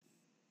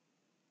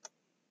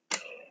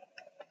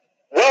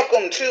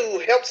welcome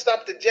to Help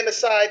Stop the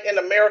Genocide in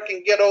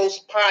American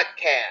Ghettos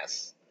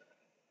podcast.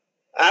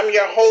 I'm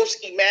your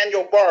host,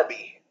 Emmanuel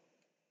Barbie.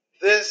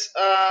 This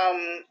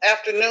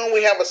afternoon,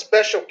 we have a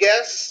special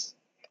guest,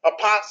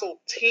 Apostle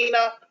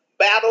Tina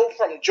Battle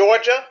from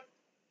Georgia.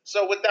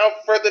 So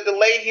without further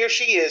delay, here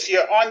she is,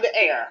 here on the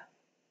air.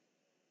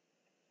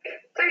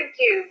 Thank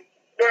you,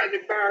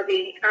 Brother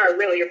Barbie. I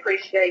really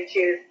appreciate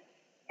you.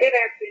 Good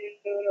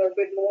afternoon, or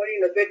good morning,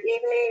 or good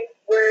evening,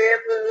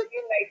 wherever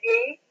you may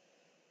be.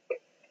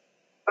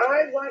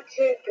 I want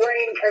to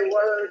bring a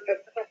word of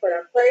comfort.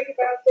 I prayed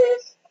about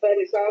this, but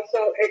it's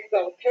also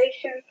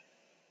exaltation.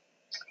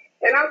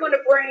 And I want to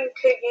bring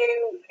to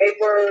you a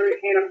word,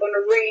 and I'm going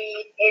to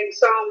read in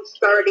Psalms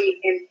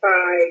 30 and 5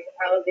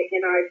 out of the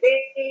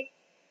NIV.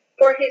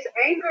 For his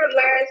anger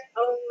lasts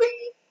only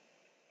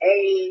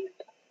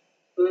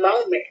a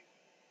moment,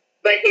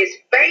 but his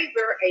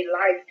favor a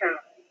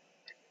lifetime.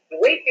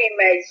 Weeping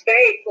may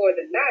stay for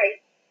the night,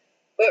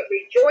 but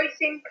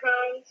rejoicing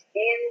comes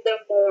in the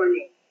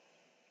morning.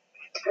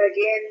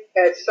 Again,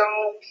 that's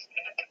Psalms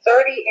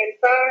 30 and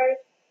 5.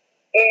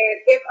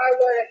 And if I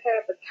were to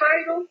have a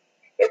title,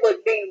 it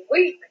would be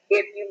Weep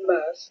If You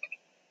Must,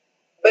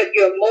 but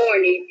your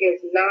mourning is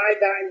nigh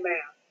thy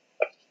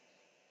mouth.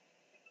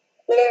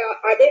 Now,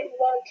 I didn't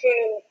want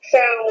to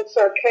sound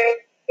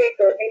sarcastic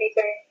or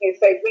anything and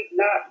say weep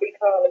not,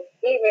 because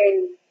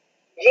even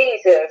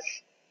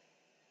Jesus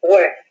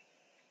wept.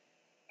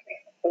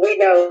 We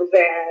know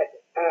that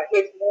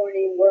his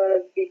mourning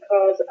was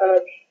because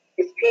of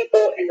his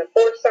people and the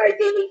foresight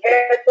that he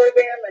had for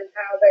them and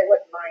how they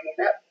were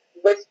lining up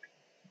with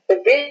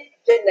the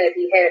vision that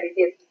he had in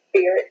his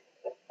spirit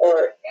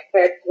or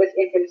had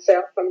within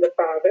himself from the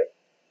Father.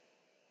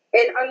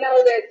 And I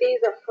know that these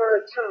are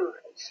hard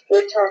times.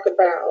 We talk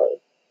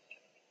about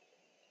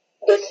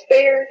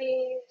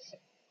disparities.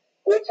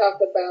 We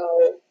talk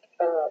about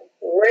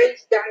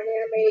race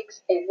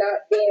dynamics and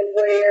not being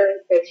where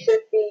they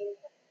should be.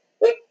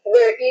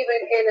 We're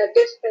even in a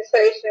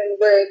dispensation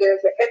where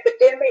there's an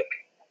epidemic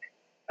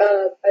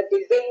of a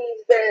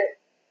disease that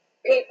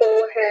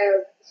people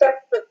have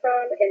suffered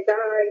from and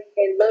died,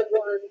 and loved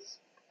ones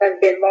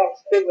have been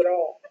lost through it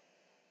all.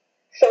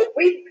 So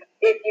weep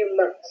if you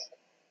must.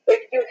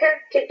 If you have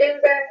to do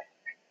that,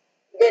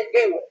 then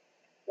do it.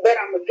 But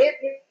I'm going to give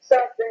you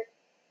something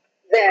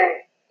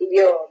that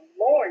your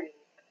mourning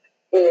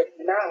is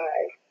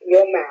nigh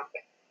your mouth.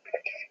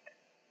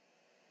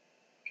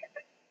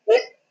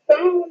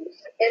 Psalms,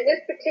 in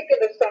this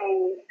particular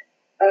Psalm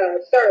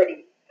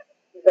 30,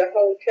 the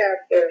whole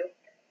chapter,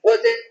 was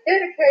a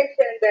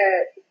dedication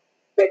that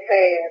they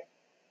had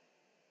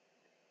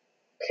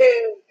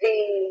to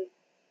the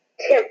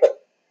temple.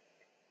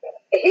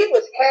 He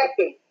was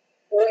happy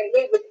when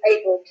he was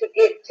able to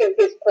get to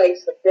his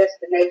place of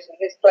destination,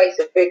 his place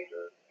of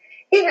victory.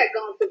 He had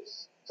gone through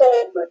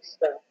so much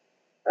stuff.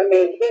 I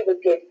mean, he was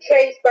getting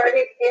chased by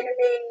his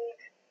enemies.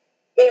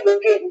 He was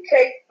getting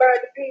chased by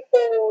the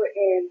people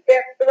and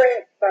death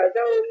threats by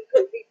those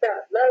who he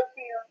thought loved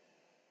him.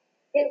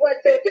 He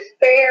went through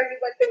despair. He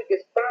went through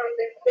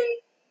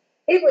despondency.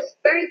 He was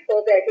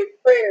thankful that his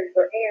prayers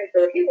were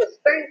answered. He was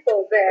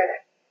thankful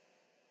that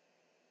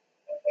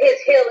his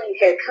healing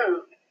had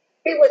come.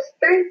 He was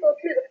thankful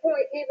to the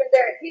point even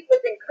that he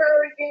was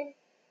encouraging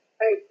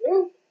a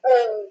group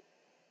of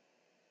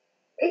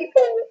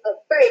people of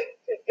faith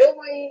to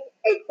join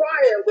a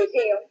choir with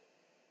him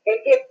and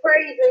give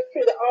praises to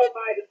the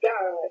Almighty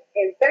God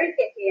and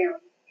thanking him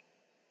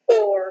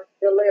for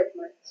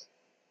deliverance.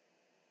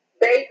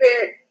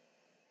 David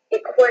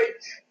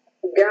equates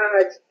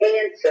God's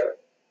answer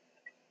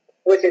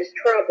with his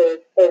troubles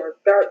or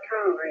dark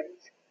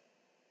times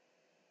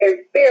and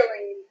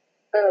feelings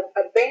of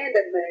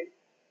abandonment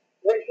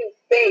when he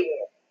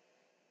said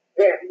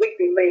that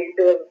weeping may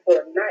endure for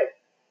a night.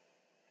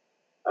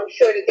 I'm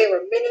sure that there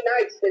were many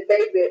nights that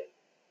David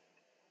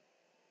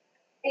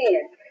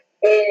had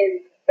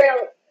and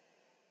felt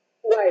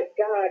like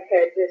God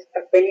had just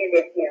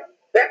abandoned him.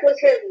 That was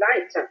his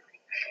nighttime.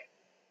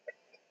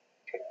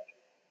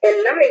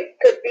 And night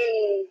could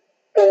be,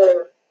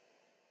 for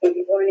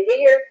anyone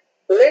here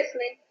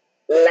listening,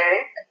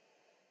 lack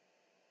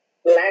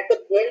of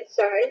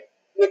insight.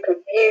 You're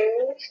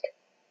confused.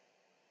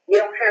 You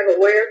don't have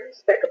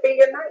awareness. That could be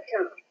your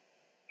nighttime.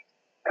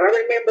 I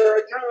remember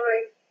a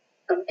time,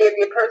 I'll give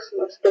you a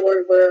personal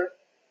story where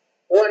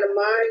one of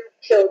my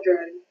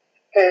children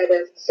had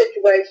a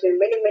situation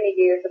many, many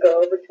years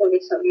ago, over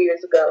 20-some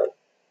years ago,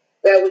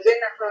 that was in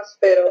the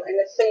hospital, and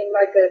it seemed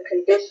like a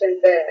condition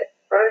that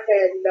I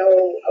had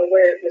no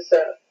awareness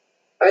of.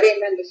 I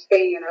didn't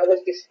understand. I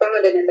was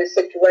despondent in the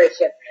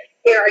situation.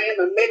 Here I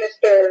am, a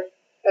minister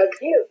of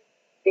you,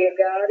 dear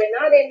God, and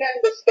I didn't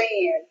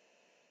understand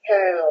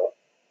how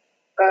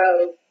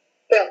I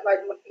felt like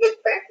his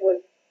back was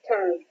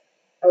turned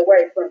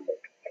away from me.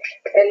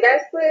 And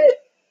that's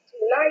what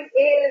night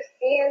is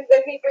in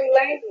the Hebrew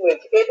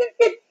language.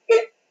 It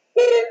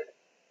is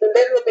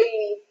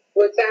literally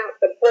without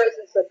the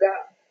presence of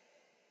God.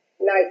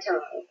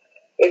 Nighttime,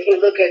 if you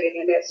look at it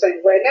in that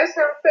same way. And that's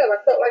how I felt.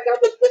 I felt like I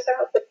was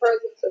without the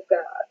presence of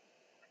God.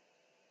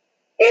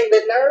 And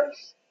the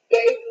nurse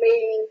gave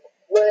me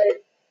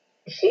what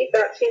she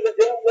thought she was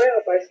doing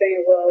well by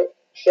saying, well,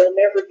 she'll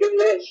never do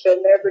this,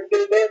 she'll never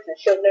do this, and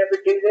she'll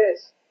never do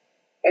this.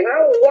 And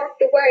I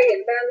walked away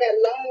and down that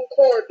long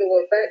corridor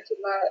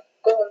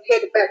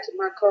headed back to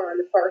my car in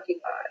the parking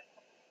lot.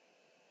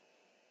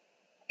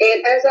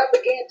 And as I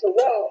began to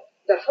walk,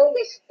 the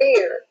Holy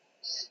Spirit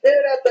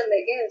stood up on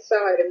the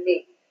inside of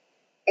me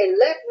and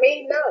let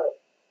me know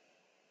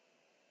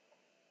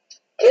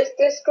just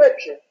this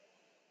scripture.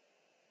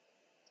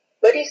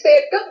 But he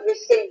said, don't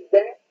receive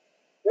that.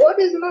 What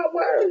does my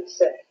word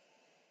say?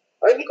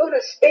 Are you going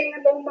to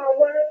stand on my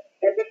word?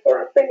 And before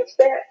I finish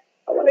that,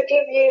 I want to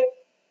give you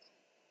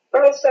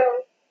also,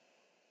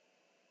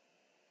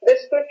 the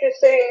scripture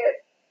said,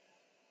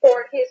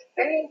 for his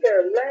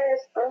anger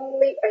lasts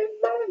only a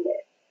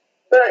moment,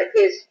 but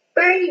his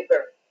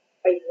favor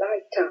a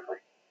lifetime.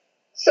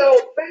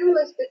 So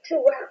balance the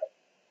two out.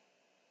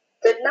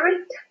 The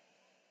night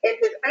and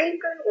his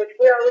anger, which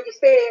we already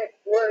said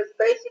was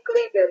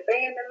basically the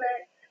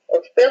abandonment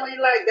or feeling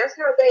like, that's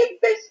how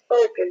they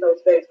spoke in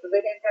those days, because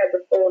they didn't have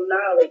the full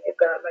knowledge of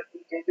God like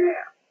we do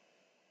now.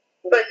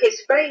 But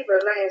his favor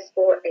lasts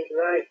for a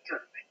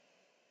lifetime.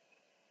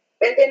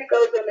 And then it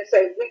goes on to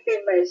say,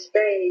 weeping may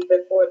stay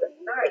before the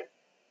night.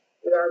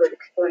 We already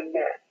explained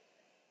that.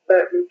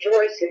 But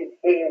rejoicing,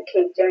 and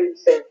King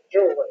James says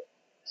joy.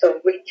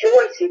 So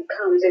rejoicing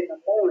comes in the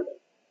morning.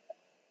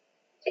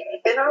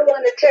 And I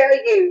want to tell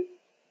you,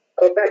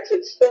 go back to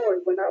the story,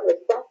 when I was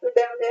walking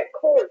down that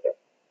corridor,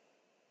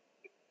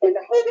 and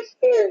the Holy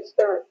Spirit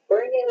started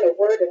bringing the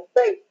word of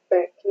faith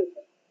back to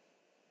me.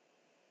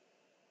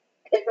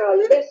 And I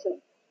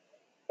listened,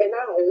 and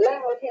I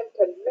allowed him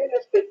to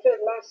minister to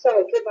my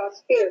soul, to my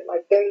spirit,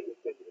 like David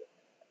did.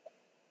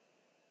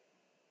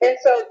 And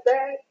so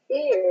that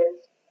is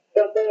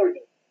the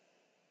morning.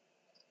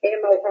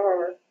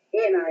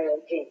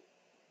 MORNING.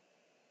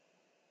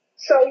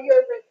 So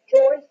your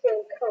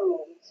rejoicing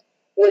comes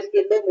with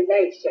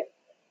illumination.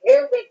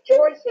 Your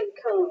rejoicing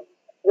comes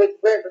with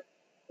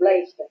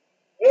revelation.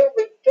 Your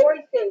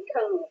rejoicing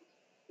comes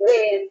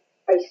when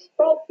a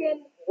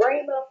spoken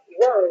rhema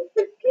word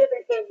is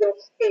given in your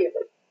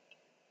spirit.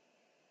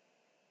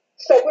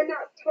 So we're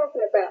not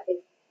talking about a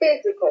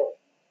physical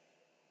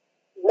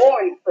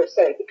mourning per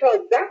se,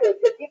 because that was,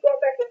 if you go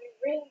back and you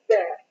read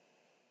that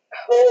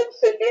whole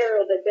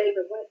scenario that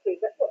David went through,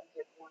 that wasn't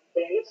just one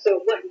day,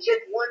 so it wasn't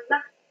just one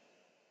night.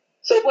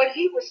 So what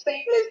he was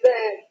saying is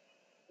that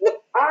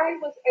I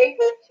was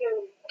able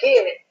to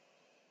get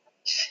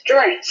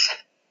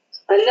strength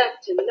enough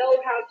to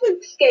know how to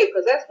escape,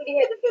 because that's what he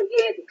had to do.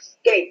 He had to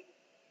escape.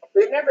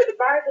 Remember, the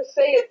Bible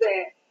says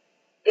that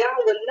God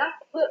will not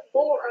put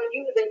more on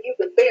you than you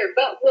can bear,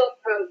 but will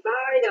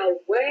provide a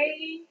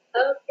way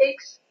of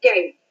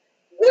escape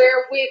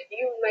wherewith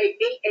you may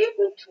be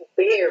able to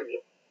bear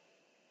it.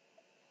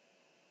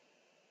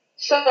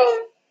 So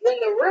when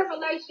the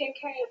revelation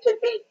came to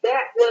me,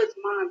 that was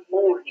my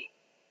morning.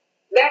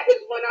 That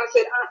is when I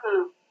said,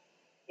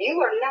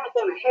 you are not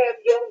going to have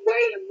your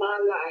way in my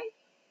life.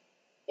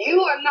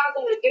 You are not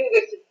going to do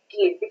this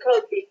again.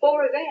 Because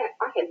before that,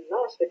 I had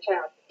lost a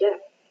child to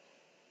death.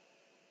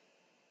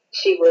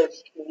 She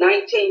was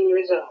 19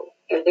 years old,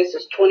 and this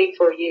is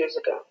 24 years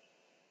ago.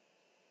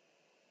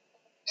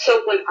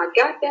 So when I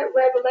got that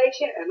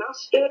revelation and I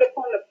stood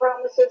upon the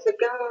promises of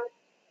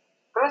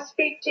God, I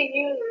speak to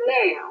you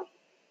now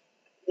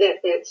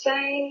that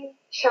same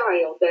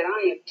child that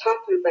I am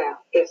talking about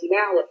is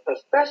now a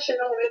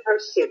professional in her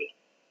city.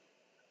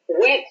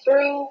 Went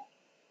through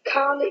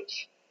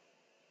college,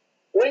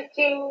 went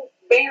through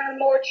bearing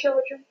more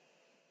children,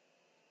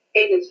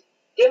 and is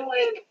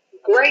doing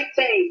great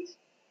things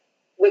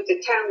with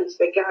the talents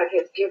that God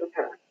has given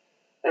her.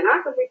 And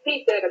I can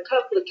repeat that a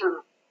couple of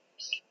times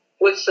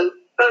with some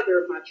other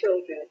of my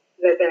children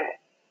that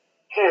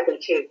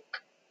happened to.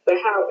 But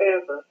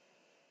however,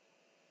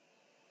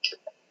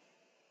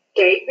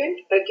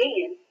 David,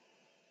 again,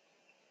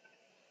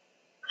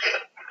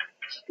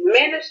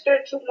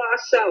 ministered to my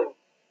soul.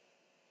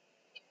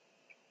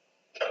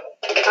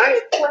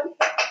 I equate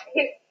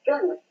his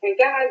strength and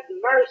God's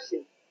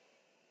mercy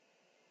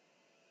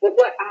with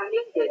what I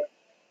needed.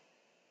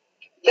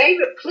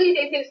 David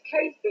pleaded his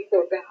case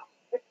before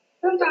God.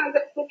 Sometimes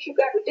that's what you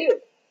got to do.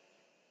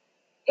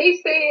 He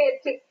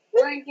said to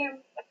bring him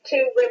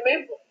to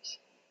remembrance.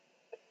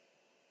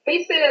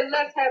 He said,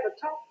 let's have a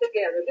talk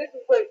together. This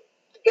is what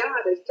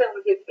God is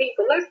telling his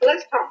people.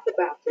 Let's talk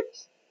about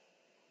this.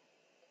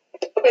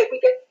 Okay, we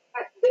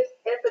got this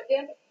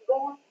epidemic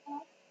going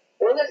on.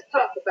 Well, let's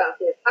talk about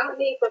this. I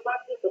need for my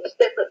people to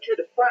step up to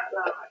the front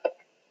line.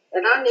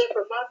 And I need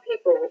for my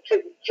people to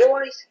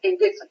rejoice and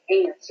get some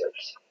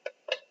answers.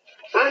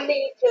 I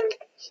need to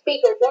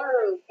speak a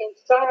word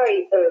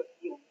inside of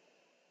you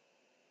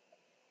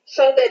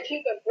so that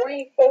you can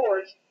bring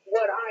forth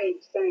what I am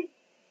saying.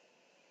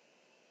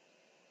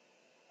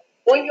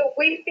 When you're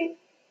weeping,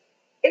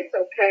 it's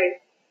okay,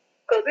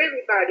 because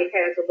everybody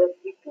has a little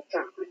weeping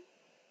time.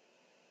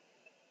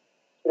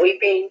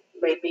 Weeping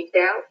may be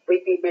doubt,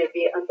 weeping may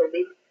be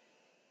unbelief,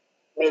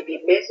 may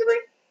be misery,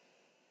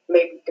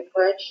 may be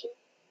depression,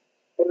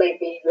 it may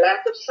be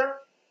lack of sight.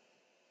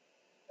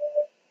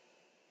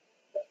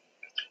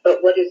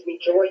 But what is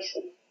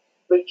rejoicing?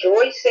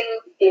 Rejoicing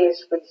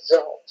is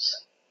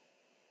results.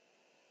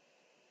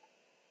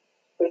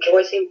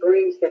 Rejoicing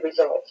brings the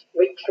results.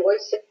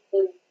 Rejoicing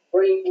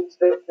brings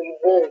the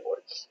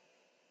rewards.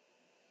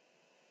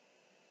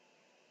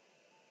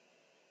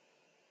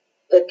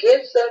 The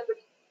gifts of the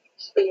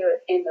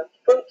Spirit and the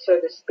fruits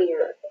of the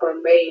Spirit are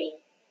made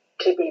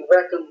to be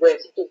reckoned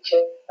with each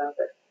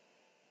other.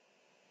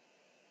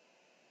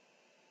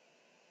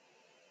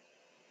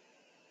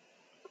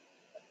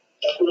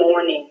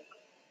 Morning.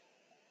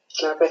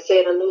 Like I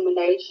said,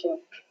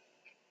 illumination,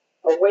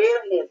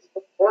 awareness,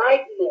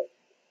 brightness,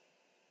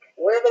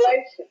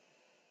 revelation.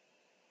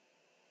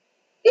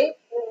 If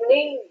you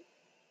need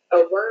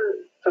a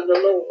word from the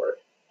Lord,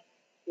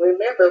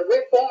 remember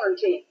we're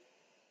quarantined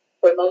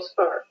for the most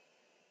part.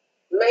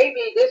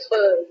 Maybe this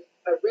was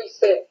a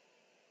reset.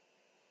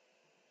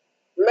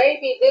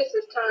 Maybe this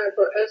is time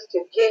for us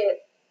to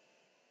get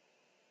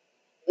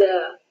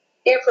the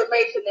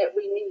information that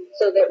we need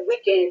so that we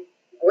can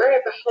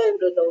grab a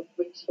hold of those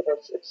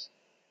resources,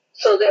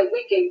 so that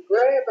we can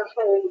grab a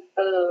hold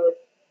of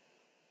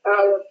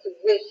our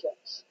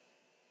positions,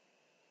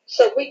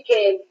 so we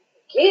can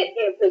get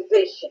in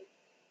position,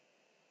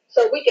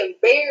 so we can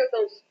bear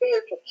those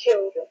spiritual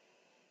children,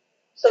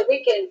 so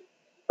we can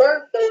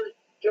birth those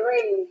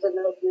dreams and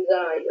those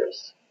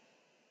desires,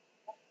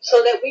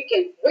 so that we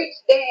can reach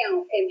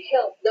down and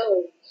help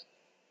those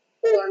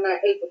who are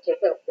not able to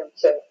help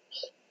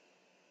themselves.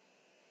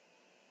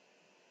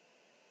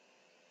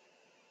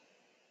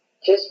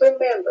 Just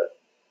remember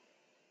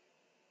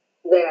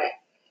that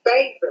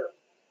favor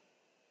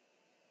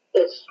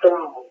is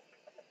strong.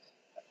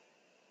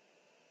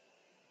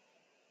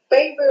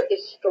 Favor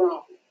is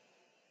strong.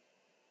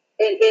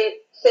 And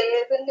it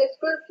says in the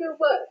scripture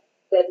what?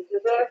 That it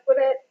just lasts for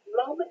that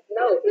moment?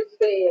 No, it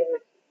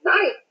says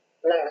night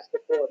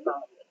lasted for a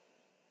moment.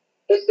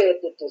 It says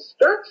the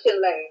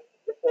destruction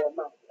lasted for a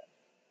moment.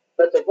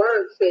 But the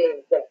word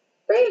says that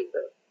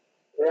favor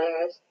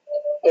lasts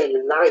a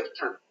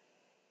lifetime.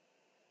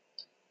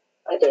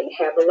 I didn't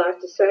have a lot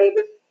to say.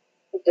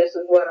 This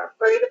is what I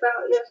prayed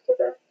about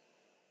yesterday.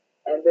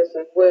 And this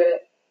is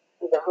what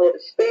the Holy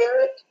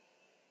Spirit,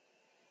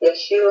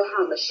 Yeshua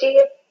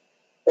HaMashiach,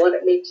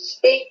 wanted me to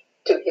speak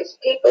to his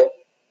people.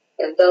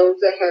 And those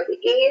that have the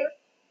ear,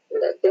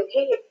 let them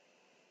hear.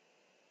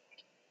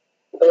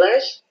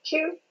 Bless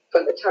you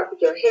from the top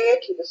of your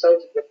head to the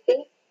soles of your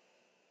feet.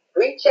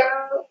 Reach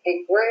out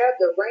and grab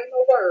the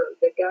rhema word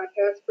that God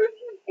has for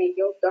you in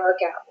your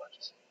dark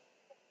hours.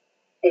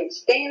 And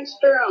stand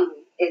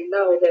strong and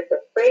know that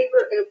the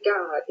favor of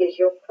God is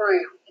your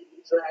crown in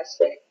these last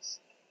days.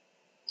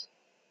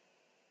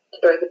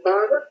 Brother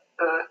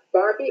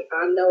Barbie,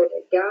 I know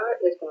that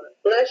God is going to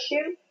bless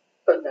you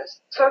from the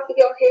top of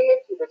your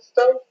head to the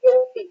soles of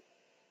your feet.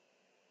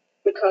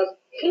 Because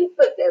he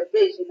put that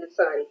vision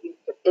inside of you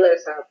to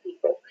bless our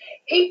people.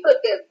 He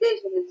put that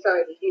vision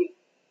inside of you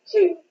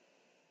to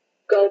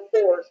go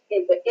forth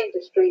in the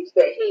industries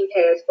that he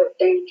has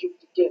ordained you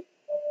to do.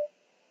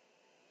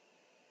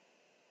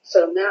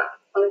 So now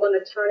I'm going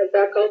to turn it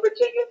back over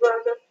to you,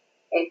 brother,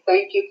 and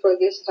thank you for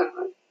this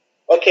time.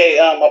 Okay,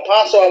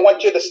 Apostle, I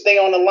want you to stay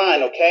on the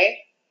line,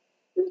 okay?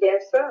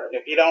 Yes, sir.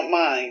 If you don't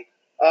mind.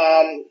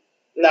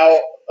 Now,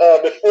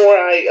 before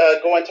I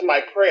go into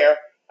my prayer,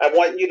 I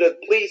want you to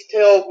please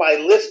tell my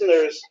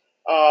listeners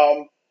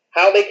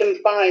how they can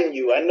find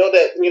you. I know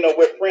that,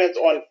 we're friends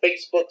on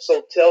Facebook,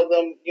 so tell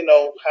them,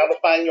 how to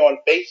find you on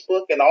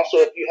Facebook. And also,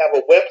 if you have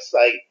a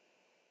website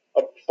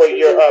for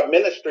your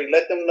ministry,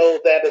 let them know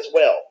that as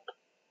well.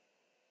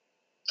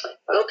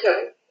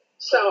 Okay.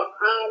 So,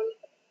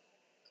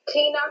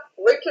 Tina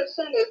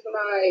Richardson is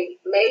my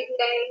maiden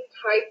name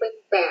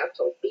Battle,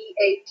 Battle,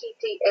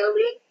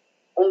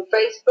 on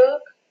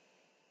Facebook.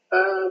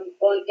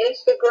 On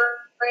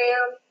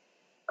Instagram,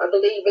 I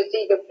believe it's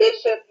either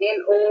Bishop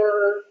and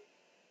or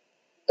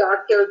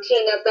Dr.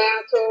 Tina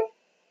Battle,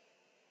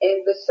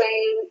 and the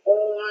same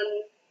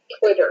on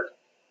Twitter,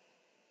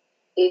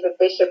 either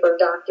Bishop or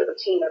Dr.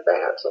 Tina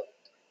Battle.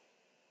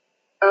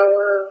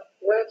 Our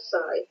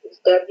website is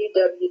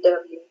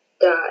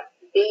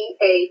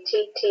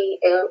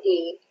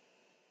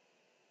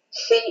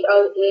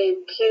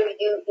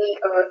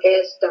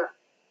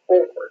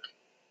www.battlconquers.org.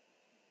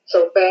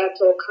 So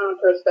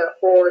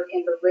battleconquers.org,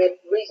 and the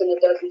reason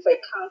it doesn't say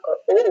conquer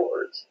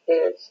orgs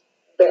is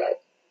that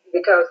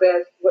because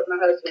that's what my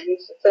husband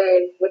used to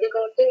say, what are you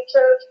going to do,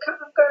 church?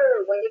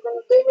 Conquer. When are you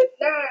going to do it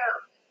now?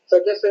 So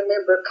just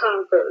remember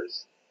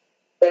conquers,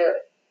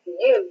 that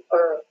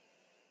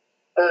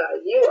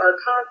you are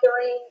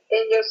conquering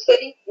in your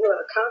city, you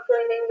are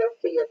conquering in your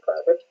field,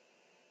 brother.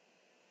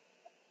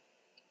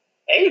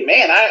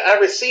 Amen. I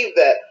received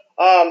that.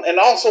 And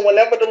also,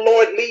 whenever the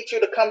Lord leads you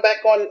to come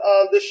back on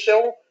this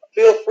show,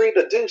 feel free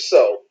to do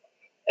so.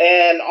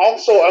 And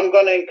also, I'm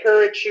going to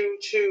encourage you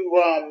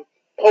to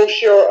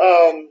post your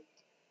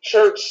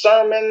church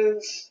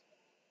sermons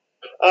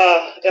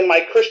in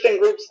my Christian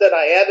groups that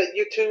I added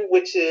you to,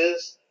 which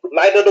is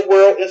Light of the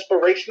World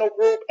Inspirational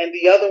Group, and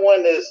the other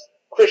one is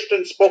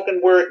Christian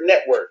Spoken Word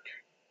Network.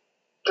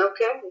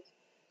 Okay.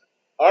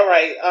 All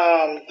right.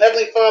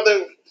 Heavenly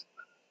Father,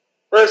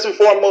 first and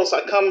foremost,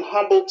 I come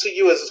humble to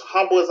you, as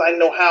humble as I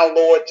know how,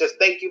 Lord. Just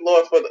thank you,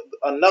 Lord, for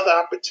another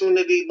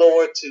opportunity,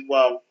 Lord,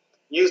 to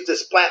use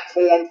this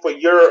platform for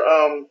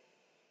your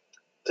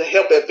to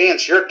help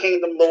advance your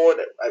kingdom, Lord.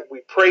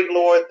 We pray,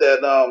 Lord,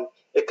 that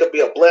it could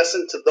be a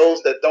blessing to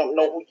those that don't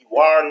know who you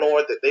are,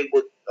 Lord, that they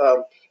would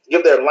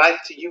give their life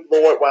to you,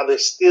 Lord, while they're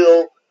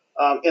still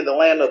in the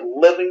land of the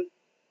living.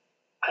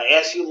 I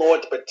ask you,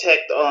 Lord, to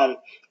protect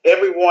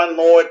everyone,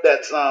 Lord,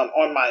 that's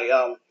on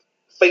my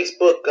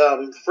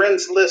Facebook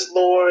friends list,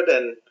 Lord,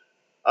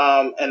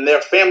 and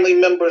their family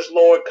members,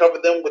 Lord. Cover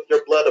them with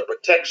your blood of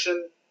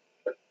protection.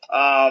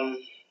 Um,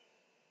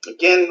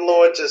 Again,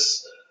 Lord,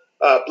 just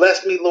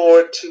bless me,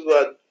 Lord,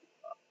 to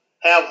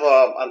have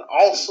an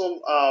awesome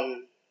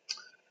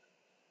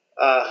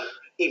uh,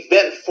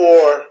 event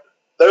for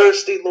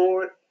Thursday,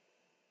 Lord.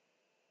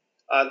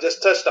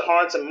 Just touch the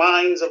hearts and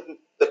minds of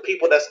the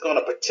people that's going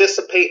to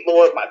participate,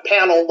 Lord, my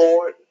panel,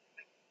 Lord.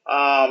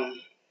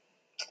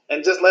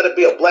 And just let it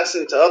be a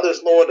blessing to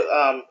others, Lord.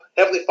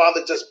 Heavenly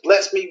Father, just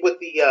bless me with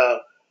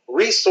the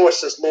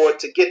resources, Lord,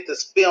 to get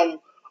this film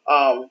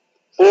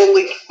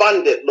fully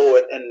funded,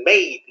 Lord, and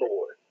made, Lord.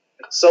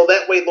 So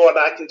that way, Lord,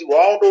 I can do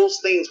all those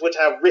things which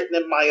I've written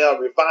in my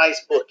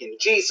revised book in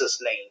Jesus'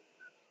 name.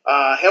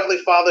 Heavenly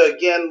Father,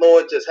 again,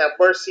 Lord, just have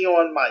mercy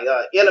on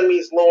my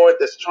enemies, Lord,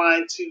 that's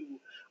trying to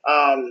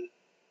um,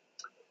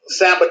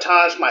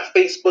 sabotage my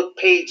Facebook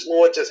page,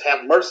 Lord. Just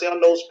have mercy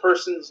on those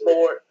persons,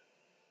 Lord.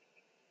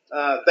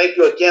 Thank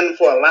you again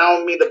for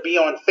allowing me to be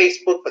on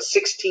Facebook for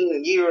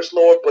 16 years,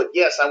 Lord. But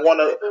yes, I want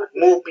to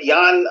move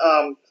beyond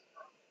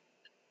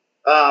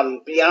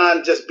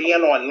just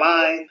being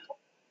online.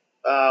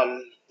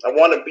 I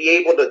want to be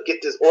able to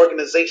get this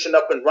organization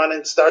up and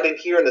running, starting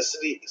here in the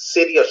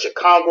city of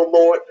Chicago,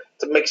 Lord,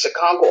 to make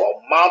Chicago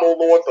a model,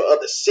 Lord, for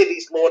other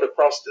cities, Lord,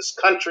 across this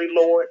country,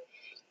 Lord.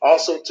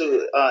 Also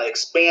to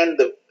expand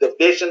the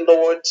vision,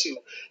 Lord, to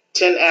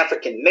 10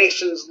 African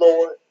nations,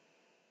 Lord.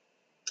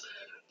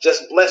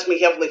 Just bless me,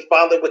 Heavenly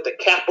Father, with the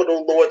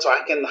capital, Lord, so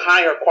I can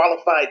hire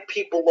qualified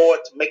people, Lord,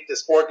 to make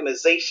this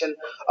organization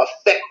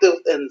effective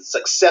and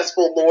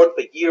successful, Lord,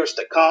 for years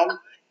to come.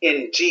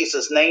 In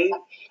Jesus' name,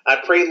 I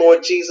pray,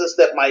 Lord Jesus,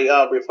 that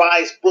my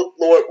revised book,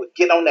 Lord, would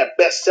get on that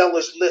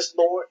bestsellers list,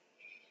 Lord.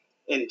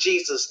 In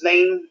Jesus'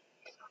 name.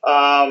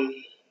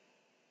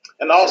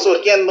 And also,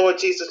 again, Lord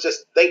Jesus,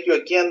 just thank you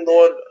again,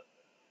 Lord,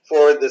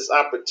 for this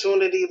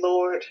opportunity,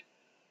 Lord,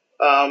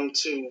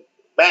 to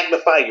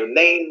magnify your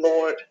name,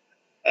 Lord.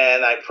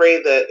 And I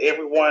pray that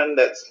everyone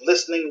that's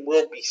listening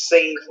will be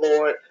saved,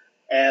 Lord.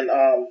 And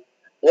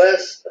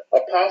bless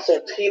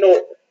Apostle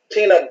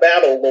Tina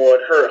Battle,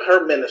 Lord,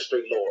 her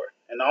ministry, Lord,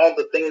 and all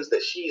the things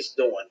that she's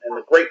doing and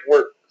the great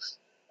works.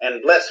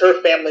 And bless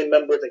her family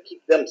members and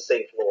keep them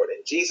safe, Lord.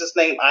 In Jesus'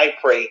 name I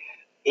pray.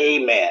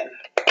 Amen.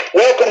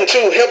 Welcome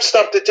to Help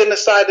Stop the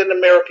Genocide in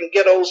American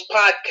Ghettos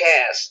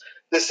podcast.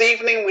 This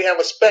evening we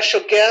have a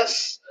special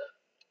guest,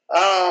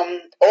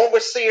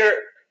 Overseer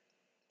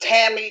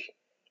Tammy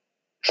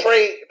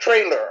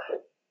Trailer.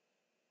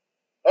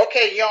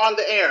 Okay, you're on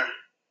the air.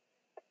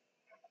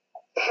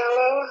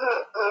 Hello,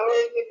 how are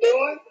you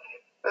doing?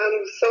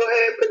 I'm so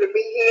happy to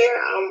be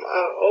here. I'm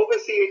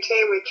Overseer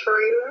Tammy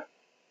Trailer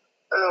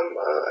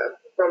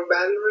from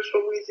Baton Rouge,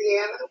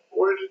 Louisiana,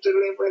 Word of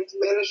Deliverance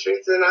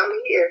Ministries, and I'm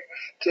here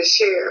to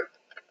share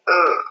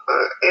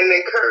an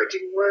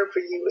encouraging word for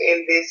you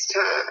in this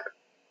time.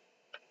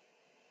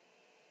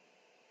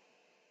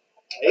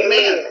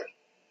 Amen.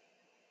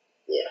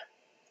 Yeah.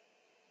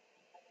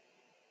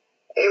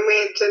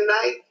 Amen.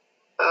 Tonight,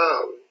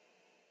 I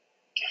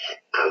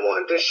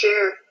want to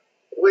share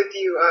with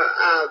you.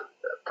 I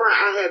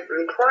have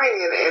been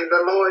praying, and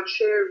the Lord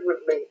shared with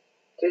me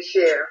to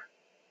share.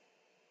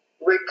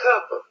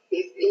 Recover.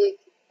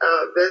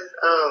 That's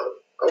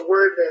a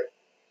word that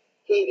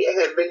He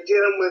had been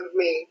dealing with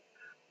me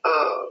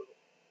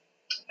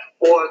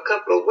for a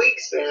couple of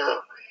weeks now,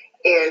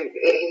 and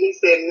He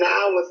said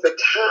now is the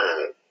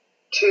time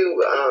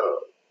to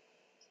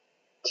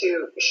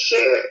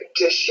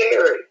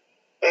share it,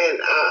 and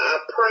I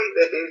pray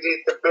that it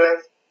is a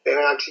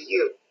blessing unto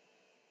you.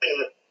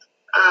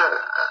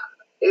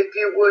 If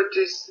you would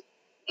just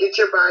get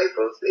your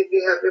Bibles, if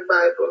you have your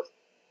Bibles,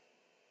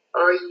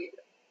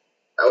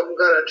 I'm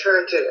going to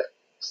turn to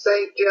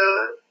St.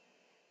 John,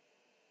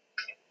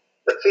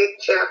 the 5th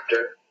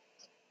chapter,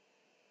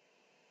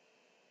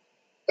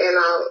 and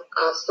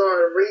I'll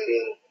start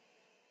reading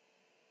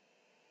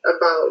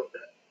about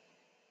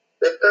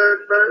the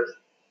 3rd verse,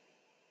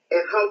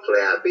 and hopefully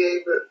I'll be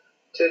able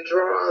to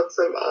draw out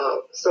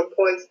some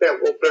points that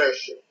will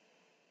bless you.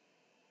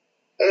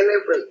 And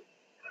it reads,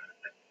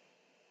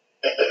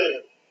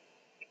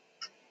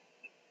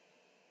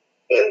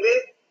 in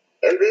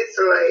this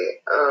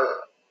lay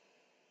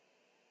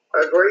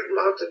a great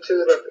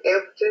multitude of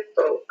empty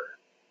folk,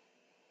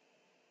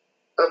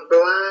 of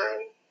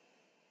blind,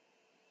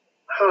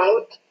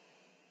 halt,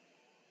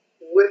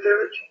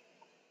 withered,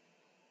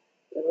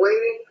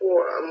 waiting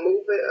for a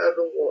movement of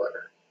the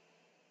water.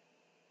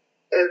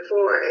 And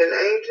for an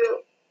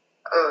angel,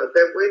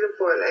 they're waiting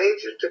for an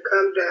angel to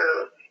come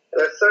down in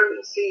a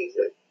certain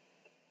season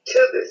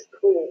to this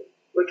pool,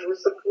 which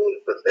was the pool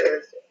of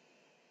Bethesda,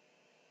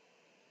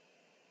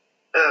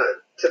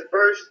 to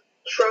burst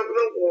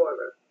troubling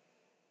water.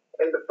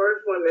 And the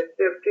first one that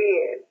stepped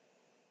in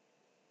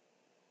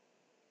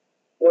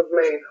was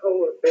made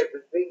whole of their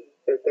disease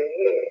that they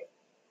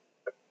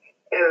had.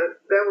 And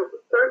there was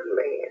a certain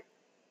man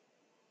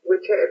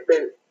which had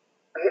an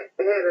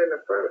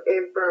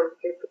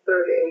infirmity for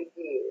 38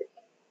 years.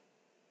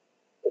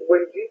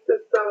 When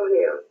Jesus saw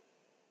him,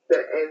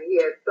 and he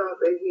had thought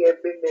that he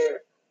had been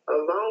there a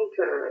long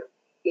time,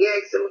 he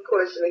asked him a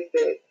question. He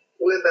said,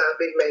 "Will thou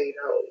be made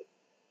whole?"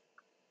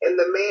 And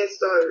the man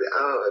started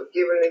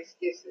giving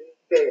excuses.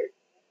 He said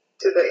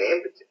to the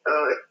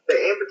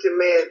impotent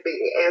man,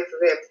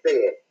 answered him,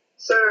 said,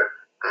 "Sir,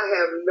 I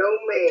have no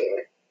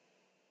man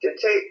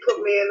to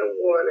put me in the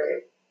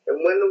water,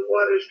 and when the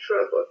water is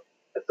troubled,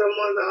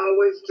 someone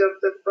always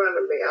jumps in front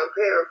of me." I'm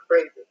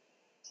paraphrasing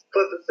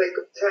for the sake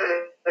of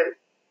time.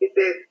 He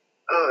said,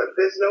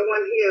 "There's no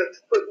one here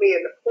to put me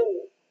in the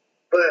pool,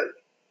 but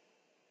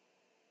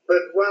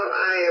while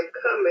I am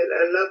coming,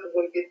 another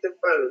one gets in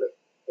front of me."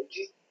 And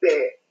Jesus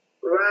said,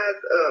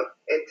 "Rise up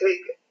and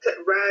take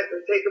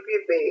up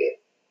your bed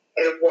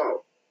and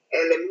walk."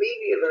 And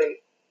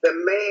immediately the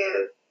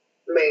man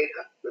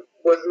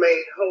was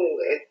made whole,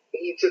 and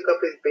he took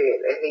up his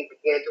bed and he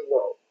began to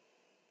walk.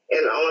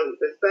 And on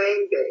the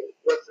same day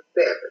was the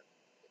Sabbath.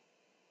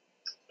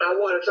 I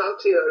want to talk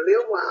to you a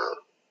little while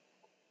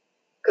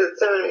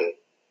concerning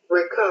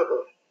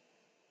recover,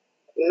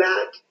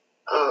 not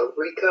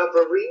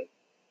recovery,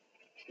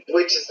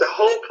 which is the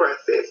whole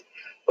process.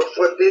 But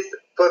for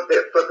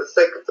the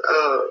sake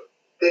of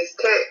this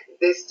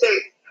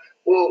text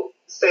will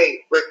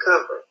say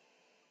recover.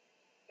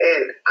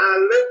 And I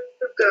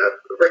looked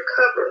up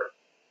recover.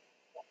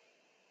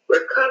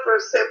 Recover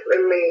simply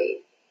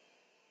means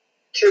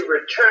to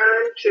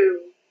return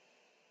to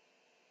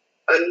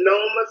a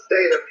normal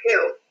state of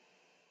health,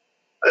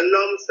 a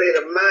normal state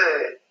of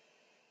mind,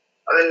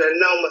 and a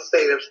normal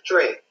state of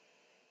strength.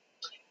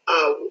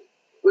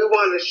 We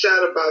want to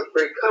shout about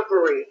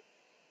recovery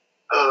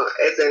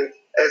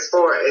as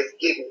far as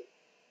getting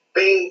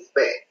things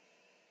back.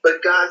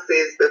 But God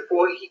says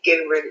before he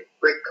can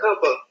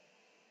recover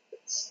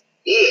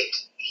it,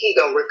 he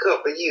gonna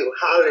recover you.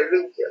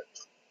 Hallelujah.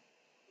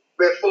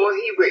 Before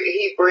he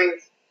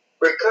brings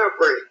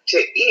recovery to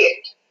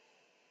it,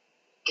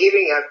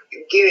 getting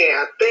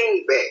our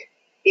thing back,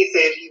 he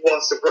said he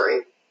wants to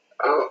bring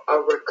a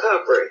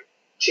recovery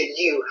to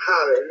you.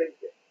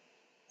 Hallelujah.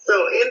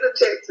 So in the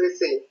text we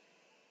see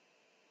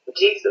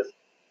Jesus,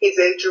 he's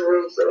in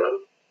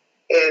Jerusalem,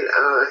 and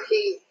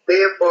he's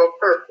there for a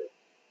purpose.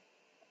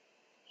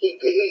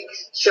 He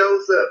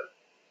shows up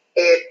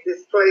at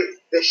this place,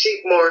 the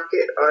sheep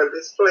market, or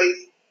this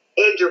place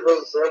in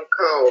Jerusalem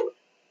called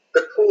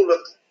the Pool of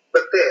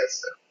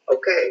Bethesda.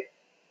 Okay,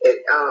 and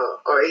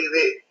or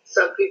either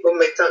some people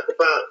may talk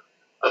about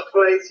a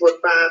place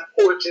with 5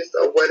 porches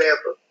or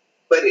whatever,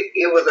 but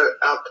it was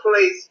a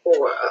place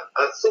for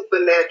a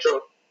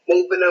supernatural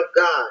movement of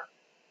God.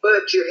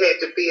 But you had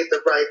to be at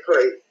the right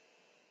place,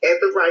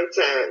 at the right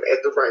time,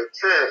 at the right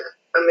time.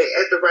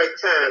 At the right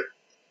time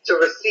to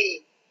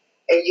receive,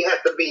 and you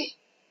have to be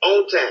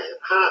on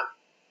time,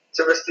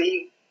 to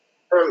receive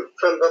from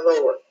the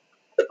Lord.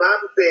 The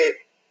Bible says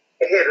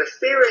it had a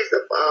series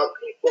of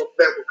people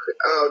that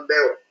were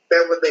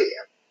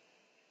there.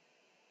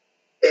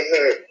 It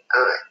had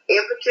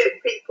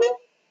impotent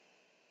people.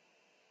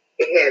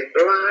 It had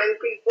blind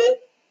people.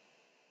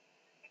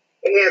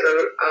 It had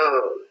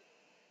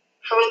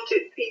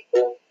haunted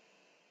people,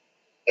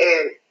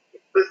 and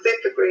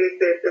specifically it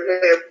says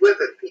it had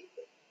withered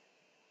people.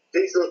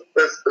 These were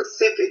the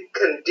specific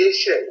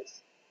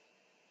conditions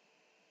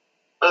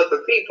of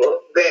the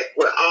people that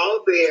were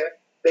all there.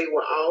 They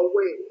were all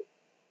waiting.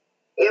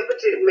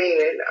 Impotent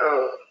meaning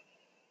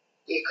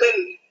you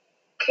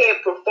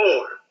can't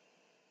perform,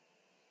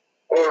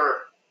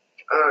 or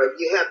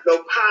you have no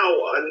power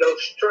or no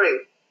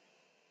strength.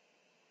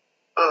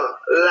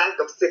 Lack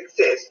of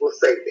success, we'll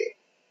say that.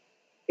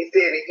 He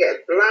said he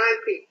had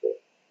blind people.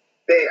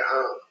 They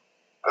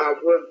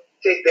will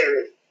take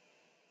that as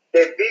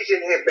their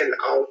vision had been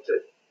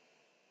altered,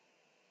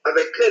 or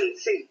they couldn't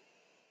see.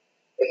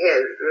 They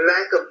had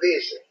lack of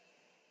vision.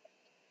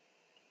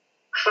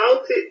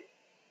 Halted,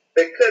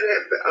 they could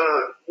have,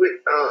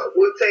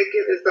 we'll take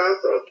it as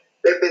also,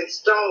 they've been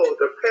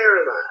stalled or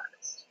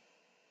paralyzed.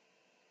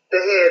 They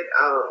had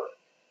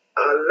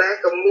a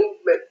lack of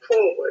movement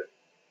forward,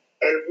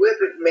 and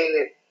withered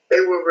meaning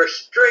they were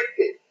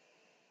restricted,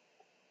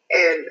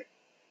 and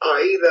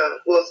either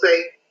we'll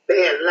say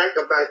they had lack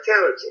of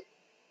vitality.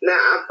 Now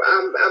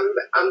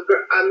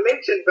I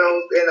mentioned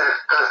those, and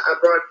I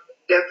brought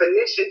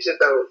definition to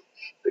those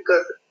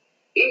because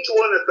each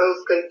one of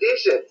those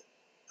conditions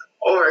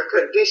are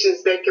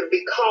conditions that can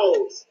be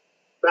caused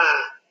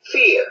by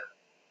fear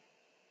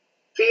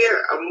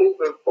of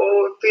moving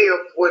forward, fear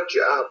of what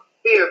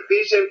fear,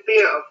 vision,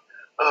 fear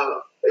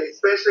of,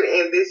 especially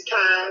in this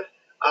time,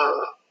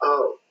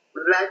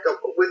 lack of,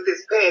 with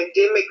this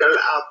pandemic,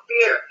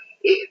 fear.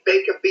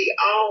 They could be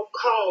all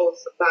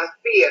caused by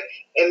fear,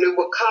 and it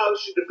will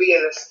cause you to be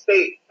in a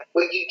state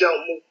where you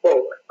don't move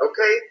forward.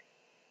 Okay,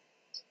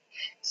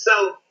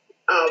 so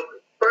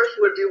first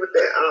we'll deal with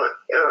that.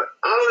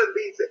 All of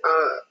these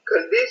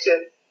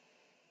conditions,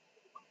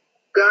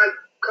 God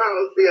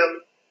calls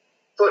them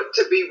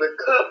to be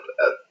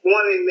recovered,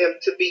 wanting them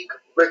to be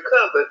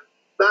recovered.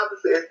 Bible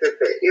says that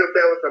if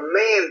there was a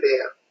man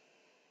there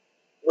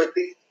with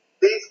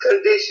these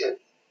conditions,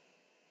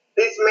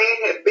 this man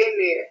had been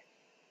there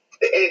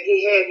and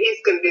he had his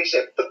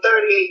condition for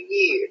 38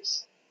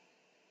 years.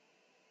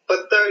 For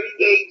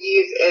 38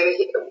 years,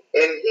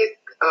 and his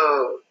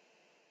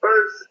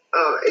first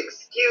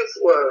excuse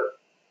was,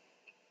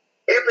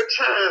 every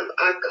time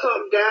I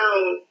come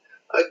down,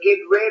 get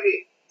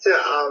ready to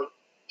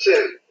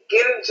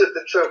get into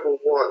the troubled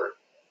water,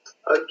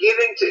 get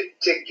into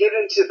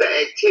the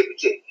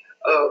activity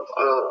of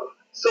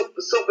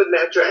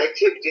supernatural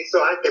activity,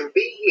 so I can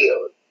be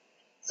healed.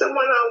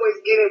 Someone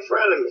always get in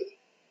front of me,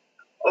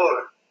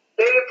 or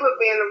they didn't put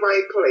me in the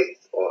right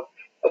place, or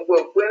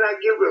well,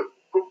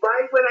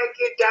 right when I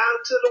get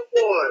down to the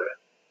water,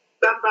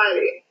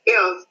 somebody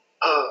else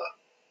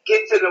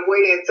gets in the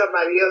way and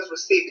somebody else will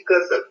see,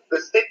 because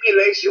the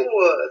stipulation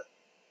was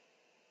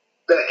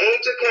the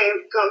angel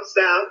comes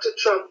down to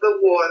trouble the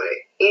water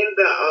in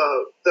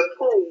the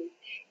pool,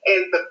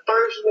 and the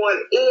first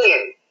one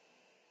in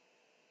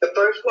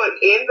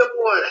the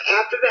water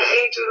after the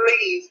angel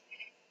leaves,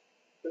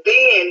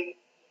 then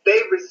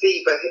they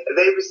receive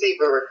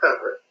a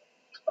recovery.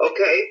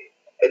 Okay,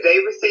 they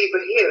receive a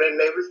healing.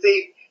 They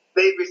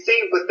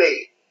receive what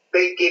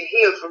they get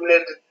healed from their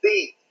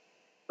disease.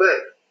 But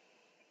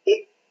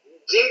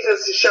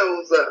Jesus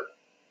shows up,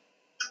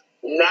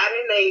 not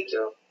an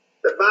angel.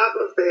 The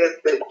Bible says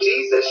that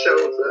Jesus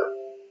shows up,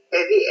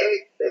 and he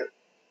asked them.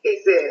 He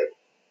said,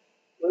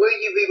 "Will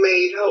you be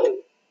made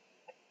whole?"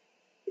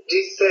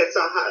 Jesus said, "So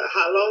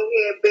how long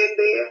he had been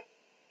there?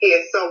 He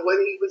had saw what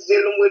he was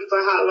dealing with for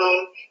how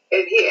long?"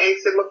 And he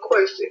asked him a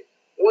question: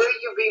 "Will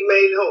you be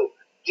made whole?"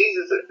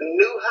 Jesus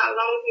knew how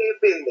long he had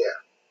been there.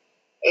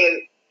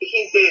 And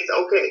he says,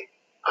 okay,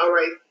 all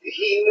right.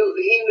 He knew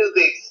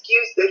the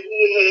excuse that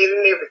he had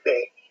and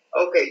everything.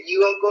 Okay, you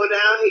gonna go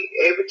down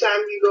here. Every time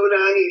you go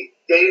down here,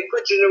 they didn't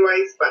put you in the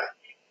right spot.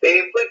 They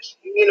didn't put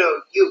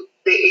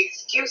the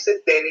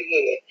excuses that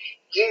he had.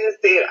 Jesus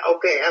said,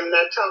 okay, I'm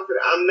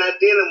not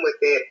dealing with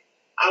that.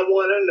 I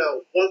want to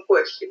know one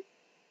question: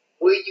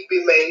 will you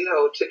be made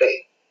whole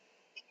today?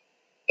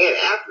 And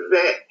after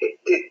that,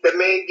 the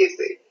man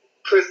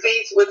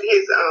proceeds with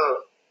his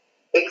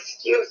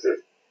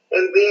excuses.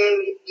 And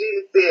then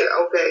Jesus said,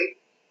 okay,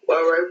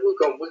 all right, we're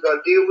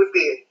gonna deal with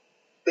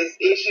this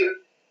issue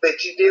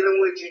that you're dealing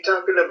with. You're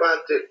talking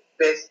about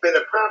that's been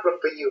a problem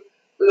for you.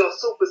 We're gonna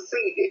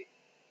supersede it.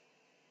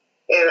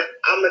 And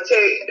I'm gonna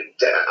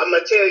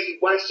tell you,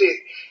 watch this.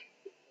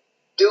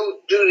 Do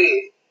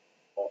this.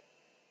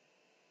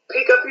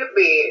 Pick up your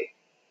bed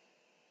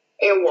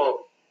and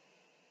walk.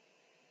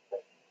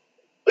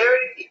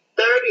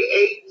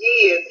 38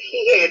 years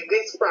he had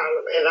this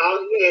problem, and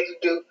all he had to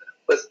do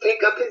was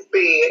pick up his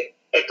bed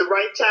at the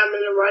right time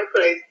in the right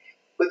place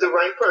with the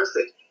right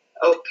person.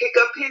 Or pick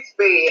up his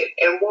bed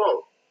and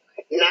walk.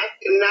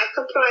 Not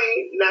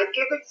complain, not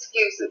give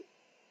excuses.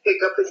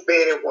 Pick up his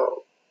bed and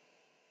walk.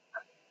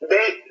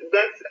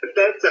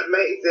 That's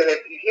amazing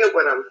if you hear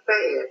what I'm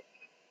saying.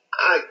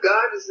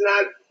 God is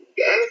not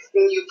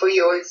asking you for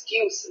your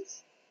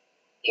excuses.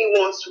 He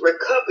wants to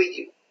recover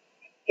you.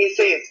 He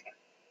says,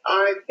 all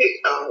right,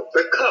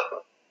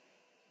 recover.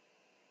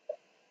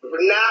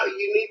 Now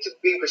you need to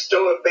be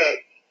restored back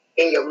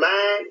in your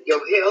mind, your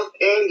health,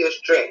 and your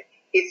strength.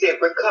 He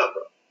said,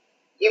 recover.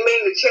 You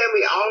mean to tell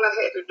me all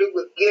I had to do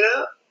was get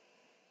up?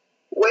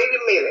 Wait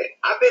a minute.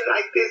 I've been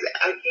like this.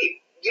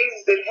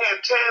 Jesus didn't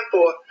have time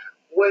for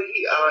what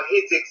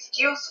his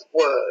excuse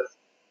was.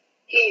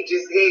 He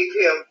just gave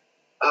him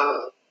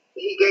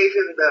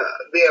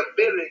the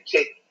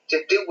ability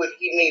to do what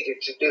he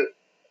needed to do.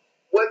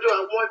 What do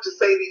I want to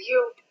say to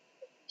you?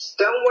 Just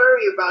don't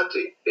worry about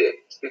it.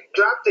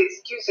 Drop the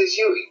excuses.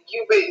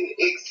 You've been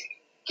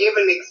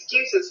giving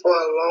excuses for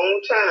a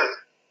long time.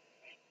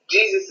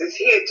 Jesus is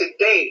here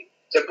today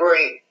to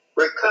bring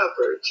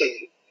recovery to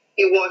you.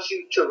 He wants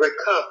you to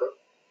recover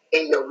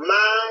in your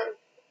mind,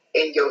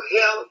 in your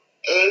health,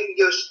 and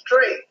your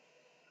strength.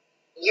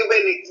 You've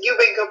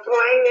been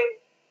complaining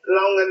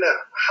long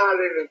enough.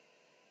 Hallelujah.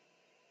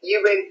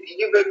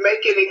 You've been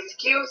making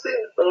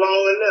excuses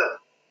long enough.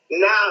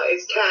 Now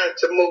it's time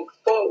to move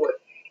forward.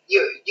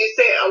 You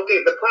said,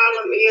 okay, the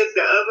problem is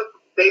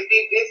they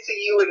did this to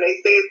you and they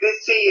said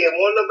this to you, and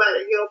won't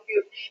nobody help you,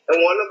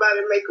 and won't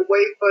nobody make a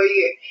way for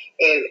you.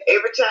 And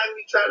every time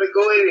you try to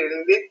go in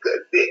and every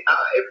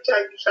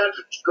time you try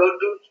to go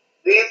do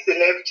this, and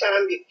every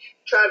time you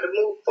try to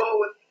move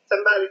forward,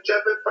 somebody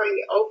jump in front of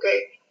you. Okay,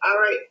 all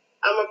right,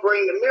 I'm gonna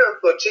bring the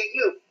miracle to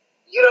you.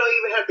 You don't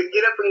even have to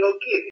get up and go get it.